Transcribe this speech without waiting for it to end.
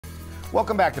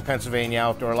Welcome back to Pennsylvania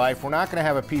Outdoor Life. We're not going to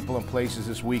have a people and places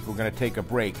this week. We're going to take a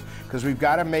break because we've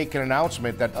got to make an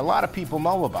announcement that a lot of people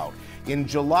know about. In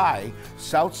July,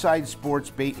 Southside Sports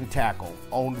Bait and Tackle,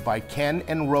 owned by Ken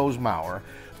and Rose Maurer,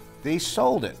 they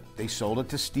sold it. They sold it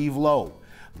to Steve Lowe.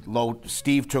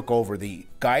 Steve took over the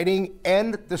guiding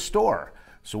and the store.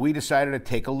 So we decided to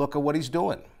take a look at what he's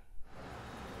doing.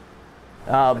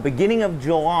 Beginning of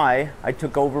July, I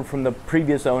took over from the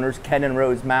previous owners, Ken and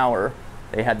Rose Maurer.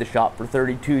 They had the shop for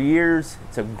 32 years.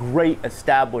 It's a great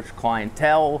established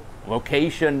clientele,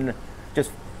 location,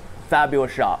 just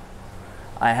fabulous shop.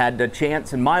 I had the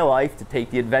chance in my life to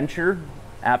take the adventure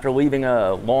after leaving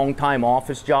a long-time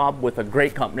office job with a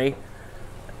great company.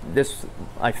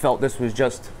 I felt this was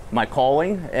just my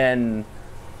calling, and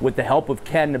with the help of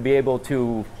Ken to be able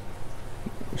to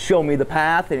show me the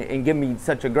path and give me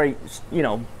such a great,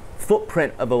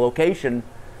 footprint of a location,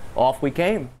 off we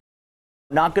came.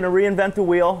 Not going to reinvent the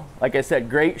wheel. Like I said,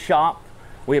 great shop.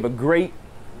 We have a great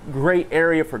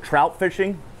area for trout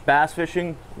fishing, bass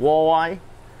fishing, walleye.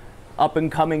 Up and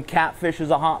coming catfish is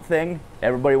a hot thing.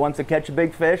 Everybody wants to catch a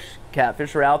big fish.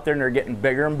 Catfish are out there and they're getting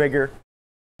bigger and bigger.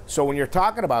 So when you're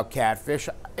talking about catfish,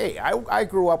 hey, I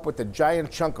grew up with a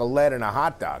giant chunk of lead and a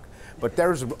hot dog. But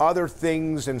there's other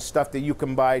things and stuff that you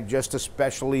can buy just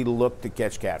especially to look to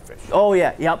catch catfish. Oh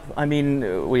yeah, yep. I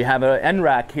mean, we have an end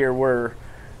rack here where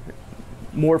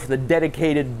more for the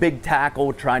dedicated big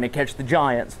tackle trying to catch the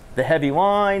giants. The heavy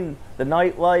line, the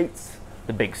night lights,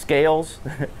 the big scales.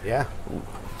 Yeah.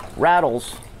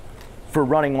 Rattles for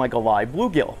running like a live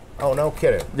bluegill. Oh, no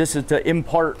kidding. This is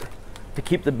to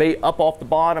keep the bait up off the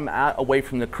bottom, away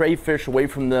from the crayfish, away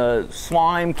from the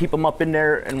slime, keep them up in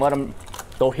there and let them,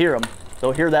 they'll hear them.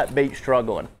 They'll hear that bait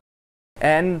struggling.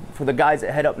 And for the guys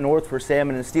that head up north for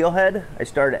salmon and steelhead, I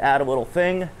started to add a little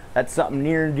thing. That's something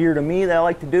near and dear to me that I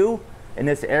like to do. In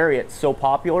this area, it's so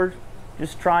popular.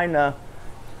 Just trying to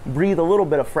breathe a little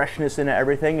bit of freshness into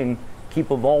everything and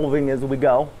keep evolving as we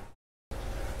go.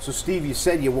 So Steve, you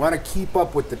said you want to keep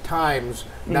up with the times,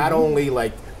 not only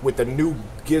like with the new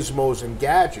gizmos and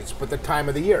gadgets, but the time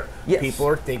of the year. Yes. People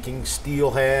are thinking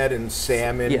steelhead and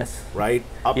salmon, yes, right?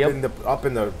 Up in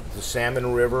the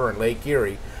Salmon River and Lake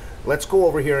Erie. Let's go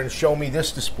over here and show me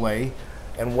this display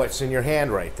and what's in your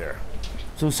hand right there.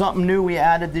 So something new we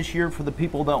added this year for the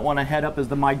people that want to head up as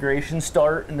the migration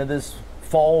start into this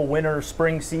fall, winter,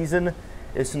 spring season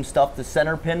is some stuff to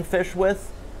center pin fish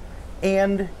with.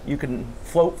 And you can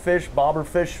float fish, bobber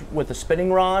fish with a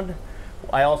spinning rod.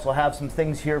 I also have some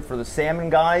things here for the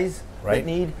salmon guys that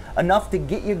need enough to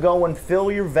get you going,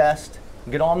 fill your vest,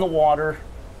 get on the water.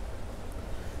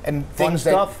 And things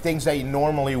that you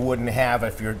normally wouldn't have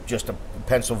if you're just a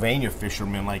Pennsylvania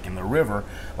fisherman, like in the river,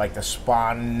 like the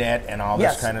spawn net and all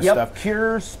this kind of stuff.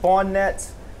 Cures, spawn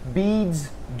nets,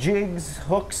 beads, jigs,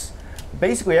 hooks,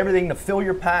 basically everything to fill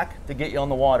your pack to get you on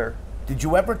the water. Did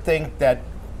you ever think that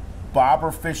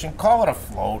bobber fishing, call it a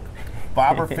float,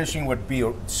 bobber fishing would be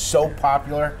so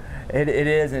popular? It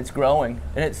is, and it's growing.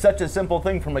 And it's such a simple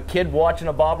thing from a kid watching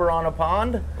a bobber on a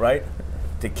pond. Right.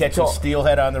 To catch a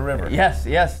steelhead on the river. Yes,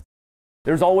 yes.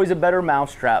 There's always a better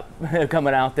mousetrap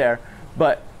coming out there,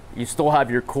 but you still have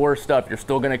your core stuff. You're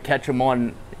still going to catch them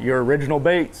on your original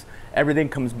baits. Everything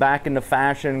comes back into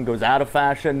fashion, goes out of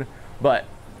fashion, but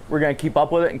we're going to keep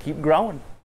up with it and keep growing.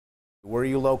 Where are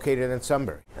you located in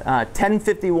Sunbury?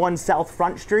 1051 South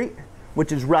Front Street,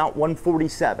 which is Route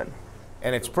 147.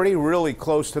 And it's really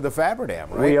close to the Faber Dam,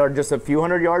 right? We are just a few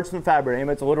hundred yards from the Faber Dam.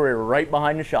 It's literally right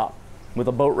behind the shop, with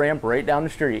a boat ramp right down the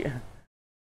street.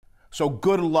 So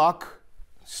good luck,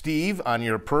 Steve, on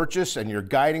your purchase and your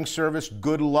guiding service.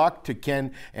 Good luck to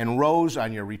Ken and Rose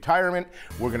on your retirement.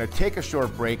 We're going to take a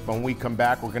short break. When we come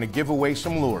back, we're going to give away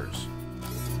some lures.